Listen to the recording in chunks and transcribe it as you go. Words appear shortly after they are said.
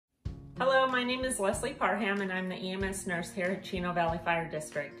Hello, my name is Leslie Parham and I'm the EMS nurse here at Chino Valley Fire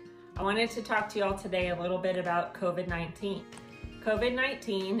District. I wanted to talk to you all today a little bit about COVID-19.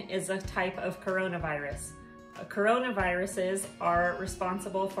 COVID-19 is a type of coronavirus. Coronaviruses are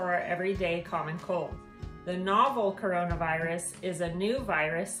responsible for our everyday common cold. The novel coronavirus is a new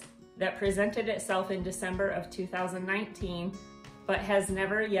virus that presented itself in December of 2019 but has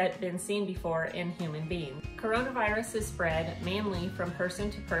never yet been seen before in human beings. Coronavirus is spread mainly from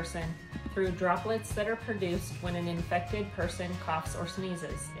person to person through droplets that are produced when an infected person coughs or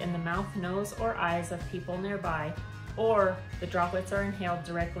sneezes in the mouth, nose, or eyes of people nearby, or the droplets are inhaled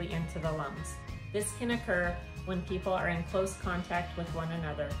directly into the lungs. This can occur when people are in close contact with one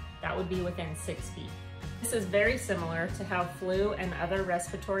another. That would be within 6 feet. This is very similar to how flu and other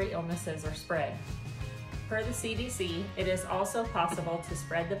respiratory illnesses are spread. Per the CDC, it is also possible to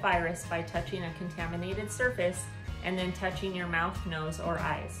spread the virus by touching a contaminated surface and then touching your mouth, nose, or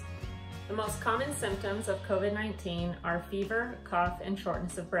eyes. The most common symptoms of COVID-19 are fever, cough, and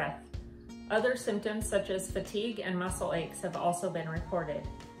shortness of breath. Other symptoms such as fatigue and muscle aches have also been reported.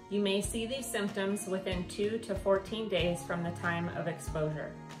 You may see these symptoms within 2 to 14 days from the time of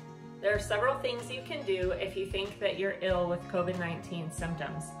exposure. There are several things you can do if you think that you're ill with COVID-19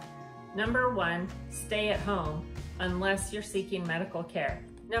 symptoms. Number 1, stay at home unless you're seeking medical care.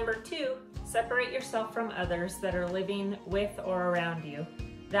 Number 2, separate yourself from others that are living with or around you.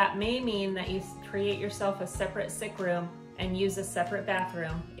 That may mean that you create yourself a separate sick room and use a separate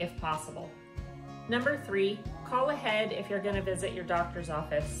bathroom if possible. Number 3, call ahead if you're going to visit your doctor's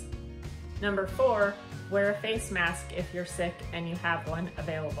office. Number 4, wear a face mask if you're sick and you have one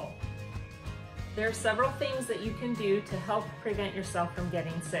available. There are several things that you can do to help prevent yourself from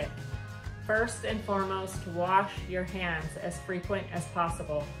getting sick. First and foremost, wash your hands as frequent as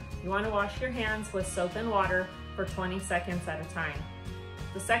possible. You want to wash your hands with soap and water for 20 seconds at a time.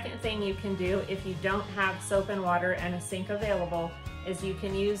 The second thing you can do if you don't have soap and water and a sink available is you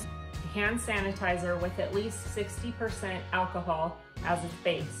can use hand sanitizer with at least 60% alcohol as its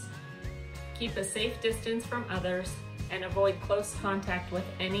base. Keep a safe distance from others and avoid close contact with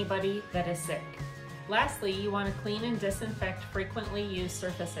anybody that is sick. Lastly, you want to clean and disinfect frequently used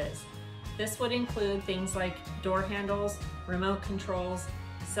surfaces. This would include things like door handles, remote controls,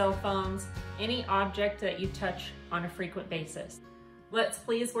 cell phones, any object that you touch on a frequent basis. Let's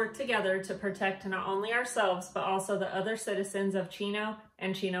please work together to protect not only ourselves, but also the other citizens of Chino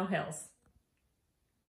and Chino Hills.